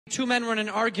Two men were in an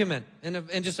argument,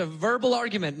 in just a verbal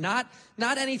argument, not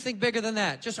anything bigger than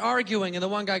that, just arguing, and the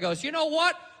one guy goes, you know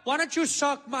what? Why don't you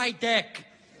suck my dick?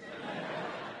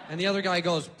 And the other guy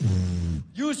goes,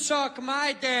 you suck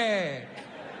my dick.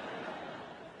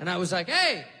 And I was like,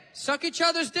 hey, suck each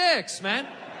other's dicks, man.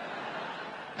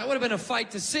 That would have been a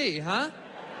fight to see, huh?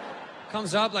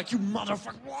 Comes up like, you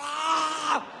motherfucker.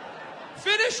 Wah!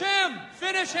 Finish him!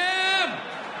 Finish him!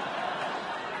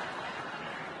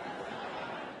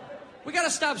 We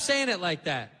gotta stop saying it like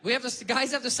that.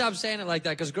 Guys have to stop saying it like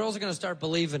that because girls are gonna start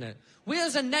believing it.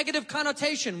 There's a negative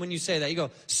connotation when you say that. You go,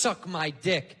 suck my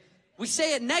dick. We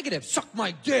say it negative, suck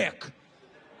my dick.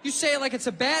 You say it like it's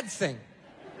a bad thing.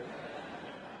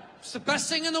 It's the best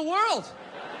thing in the world.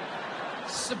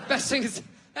 It's the best thing that's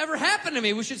ever happened to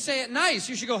me. We should say it nice.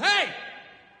 You should go, hey,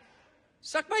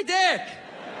 suck my dick.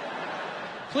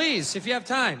 Please, if you have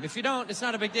time. If you don't, it's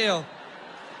not a big deal.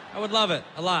 I would love it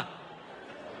a lot.